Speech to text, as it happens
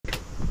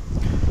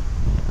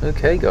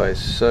Okay guys,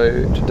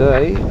 so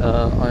today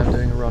I'm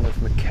doing a run of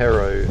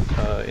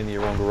McKerrow in the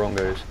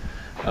Orongorongo.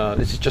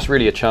 This is just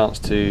really a chance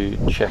to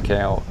check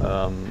out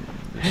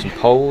some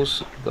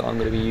poles that I'm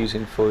going to be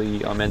using for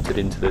I'm entered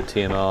into the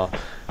TMR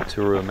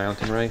Tararua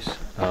Mountain race,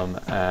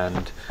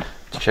 and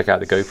to check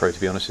out the GoPro.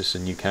 To be honest, it's a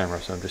new camera,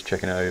 so I'm just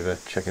checking it over,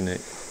 checking it,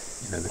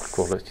 the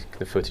quality,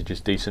 the footage is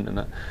decent and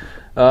that.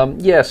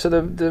 Yeah, so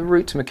the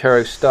route to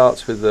McKerrow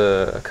starts with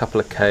a couple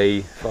of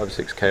K, 5 or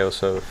 6K or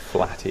so of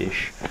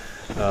flattish,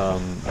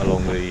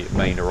 along the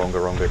main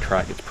Orongorongo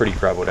track. It's pretty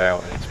gravelled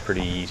out and it's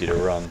pretty easy to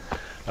run.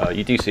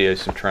 You do see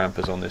some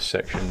trampers on this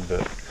section,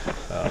 but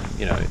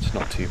it's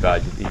not too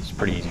bad. It's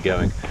pretty easy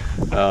going.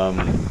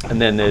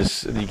 And then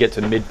you get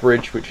to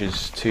mid-bridge, which is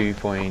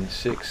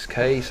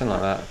 2.6k, something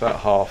like that. About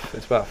half.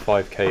 It's about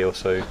 5k or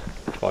so,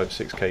 5 or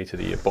 6k to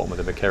the bottom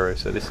of the McKerrow.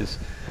 So this is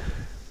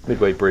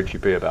midway bridge.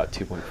 You'd be about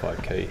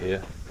 2.5k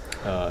here,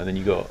 and then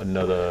you got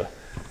another,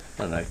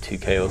 I don't know,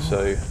 2k or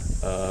so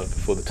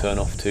before the turn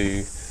off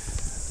to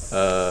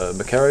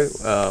McKerrow.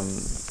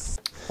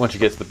 Once you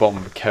get to the bottom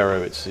of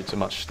McKerrow, it's a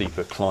much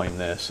steeper climb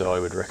there, so I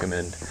would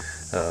recommend.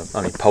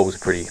 Poles are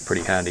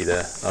pretty handy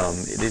there.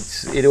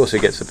 It also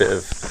gets a bit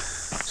of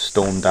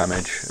storm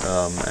damage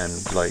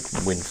and like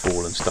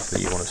windfall and stuff that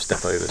you want to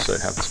step over, so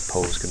having some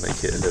poles can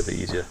make it a little bit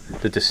easier.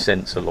 The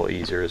descent's a lot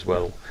easier as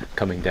well,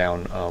 coming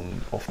down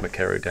off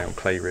McKerrow down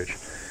Clay Ridge.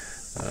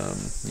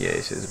 Yeah,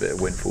 there's a bit of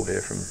windfall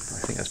here from,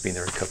 I think that's been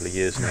there a couple of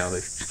years now.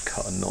 They've just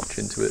cut a notch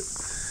into it,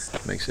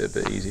 makes it a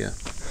bit easier.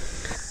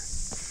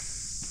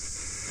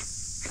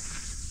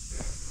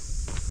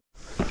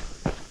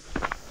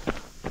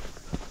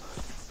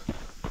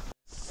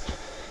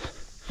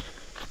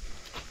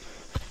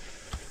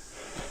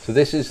 So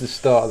this is the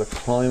start of the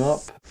climb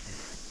up.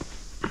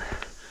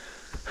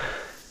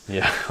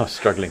 Yeah, I was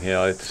struggling here.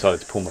 I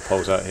decided to pull my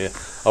poles out here.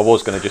 I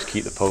was going to just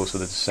keep the poles for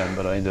the descent,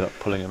 but I ended up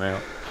pulling them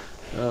out.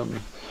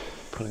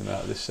 Pulling them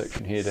out of this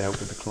section here to help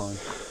with the climb.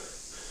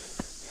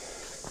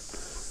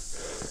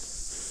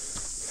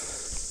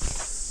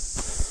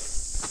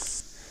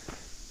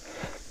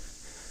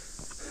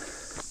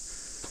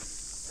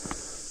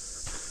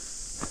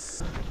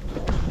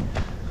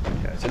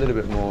 Yeah, it's a little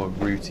bit more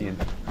rooty and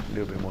a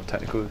little bit more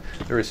technical.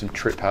 There is some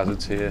trip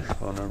hazards here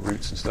on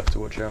routes and stuff to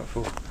watch out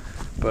for.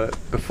 But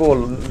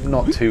before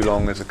not too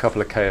long, there's a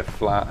couple of K of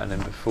flat, and then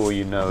before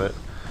you know it,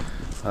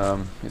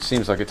 it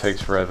seems like it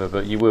takes forever,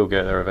 but you will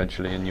get there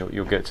eventually, and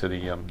you'll get to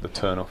the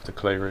turn off to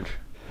Clay Ridge.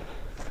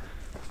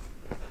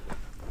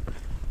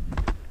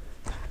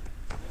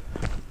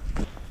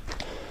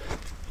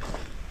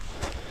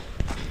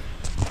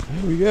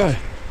 Here we go.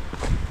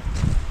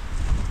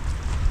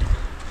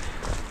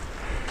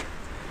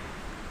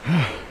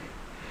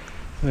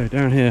 So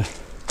down here,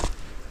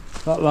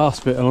 that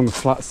last bit along the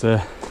flats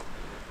there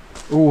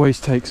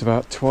always takes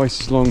about twice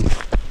as long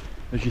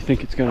as you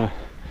think it's gonna,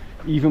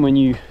 even when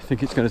you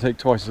think it's gonna take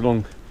twice as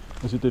long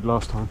as it did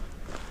last time.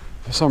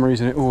 For some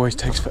reason it always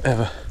takes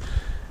forever.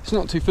 It's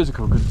not too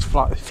physical because it's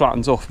flat, it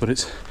flattens off, but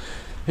it's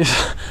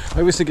I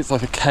always think it's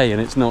like a K, and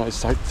it's not,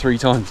 it's like 3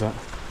 times that.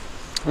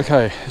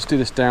 Okay, let's do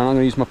this down. I'm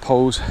gonna use my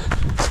poles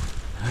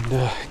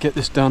and get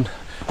this done.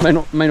 May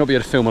not be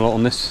able to film a lot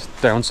on this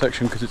down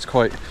section because it's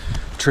quite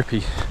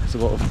trippy. There's a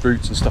lot of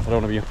boots and stuff. I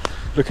don't want to be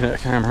looking at a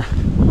camera.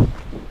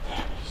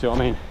 See what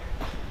I mean?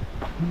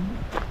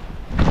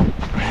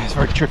 It's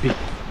very trippy.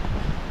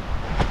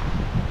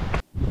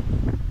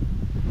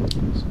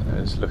 So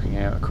there's looking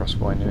out across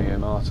Wainuiomata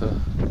Marta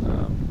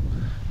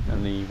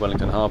and the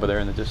Wellington Harbour there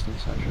in the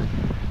distance actually.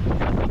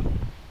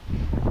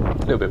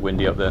 A little bit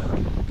windy up there,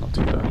 not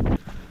too bad.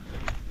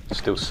 It's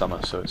still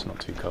summer, so it's not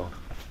too cold.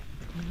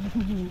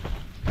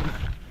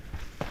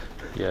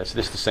 Yeah, so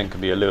this descent can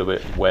be a little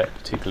bit wet,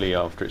 particularly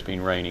after it's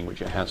been raining, which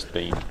it has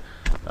been,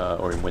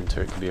 or in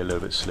winter it can be a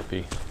little bit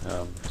slippy.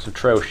 Some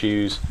trail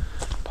shoes,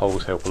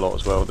 poles help a lot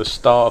as well. The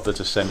start of the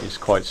descent is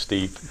quite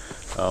steep,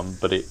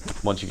 but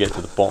once you get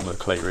to the bottom of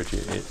the Clay Ridge,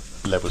 it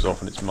levels off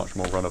and it's much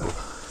more runnable.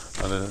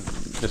 And then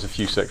there's a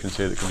few sections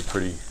here that can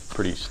be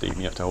pretty steep, and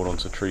you have to hold on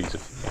to trees in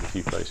a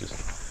few places.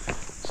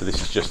 So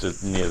this is just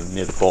near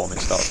the bottom.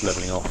 It starts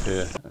leveling off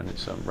here, and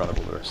it's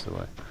runnable the rest of the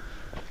way.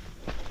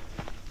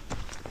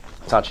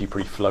 It's actually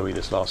pretty flowy,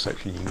 this last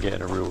section. You can get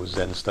in a real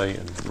zen state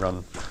and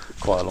run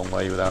quite a long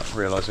way without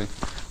realising.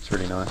 It's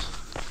really nice.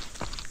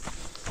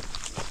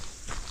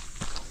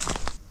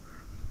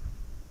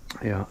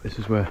 Yeah, this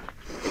is where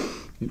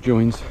it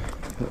joins.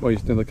 That way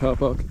down the car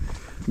park.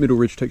 Middle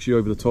ridge takes you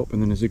over the top,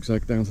 and then a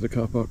zigzag down to the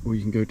car park, or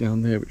you can go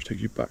down there, which takes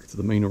you back to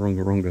the main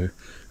Orongorongo,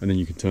 and then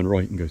you can turn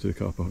right and go to the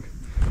car park.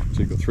 So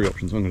you've got 3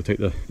 options. I'm going to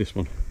take this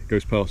one. It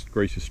goes past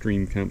Grace's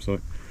Stream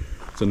campsite.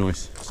 It's a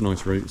nice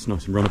route. It's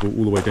nice and runnable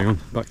all the way down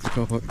back to the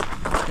car park.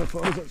 How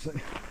far does that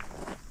say?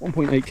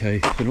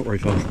 1.8k, so not very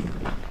far.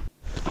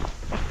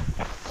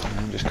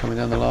 I'm just coming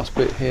down the last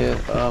bit here,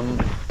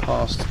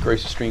 past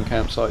Grace's Stream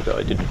campsite that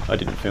I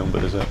didn't film,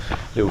 but there's a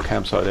little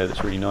campsite there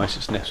that's really nice.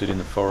 It's nestled in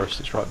the forest.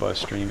 It's right by a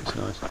stream. It's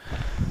nice.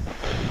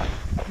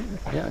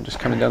 yeah, just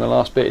coming down the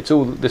last bit.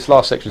 This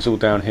last section is all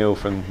downhill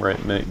from where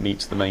it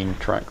meets the main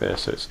track there,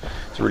 so it's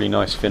a really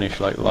nice finish.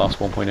 Like the last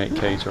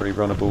 1.8k is already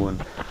runnable,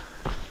 and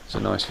it's a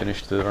nice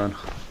finish to the run.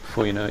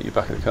 Before you know it, you're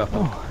back at the cup.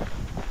 Oh.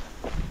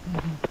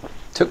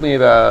 Took me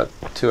about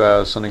 2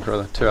 hours, something or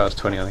other, 2 hours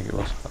 20, I think it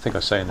was. I think I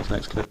say in this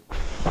next clip.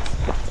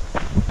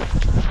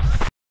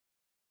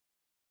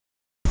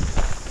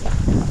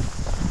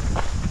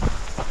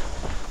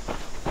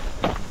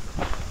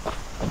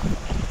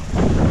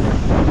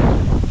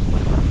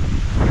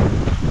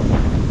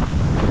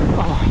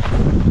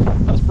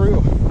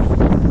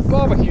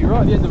 Barbecue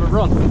right at the end of a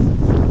run.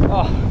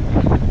 Oh,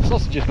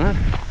 sausages, man.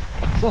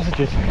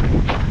 Sausages.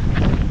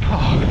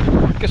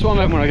 Oh, guess what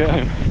I'm having when I get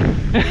home?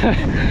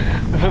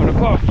 I'm having a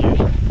barbecue.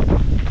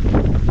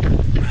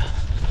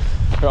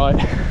 Right.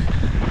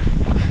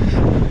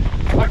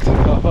 Back to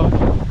the car park.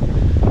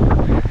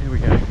 Here we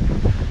go.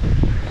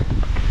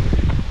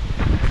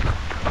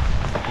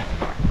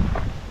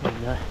 There we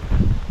go.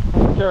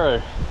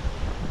 McKerrow.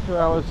 2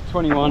 hours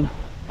 21,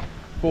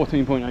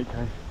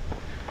 14.8k.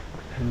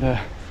 And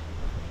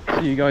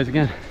see you guys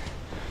again.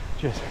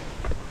 Cheers.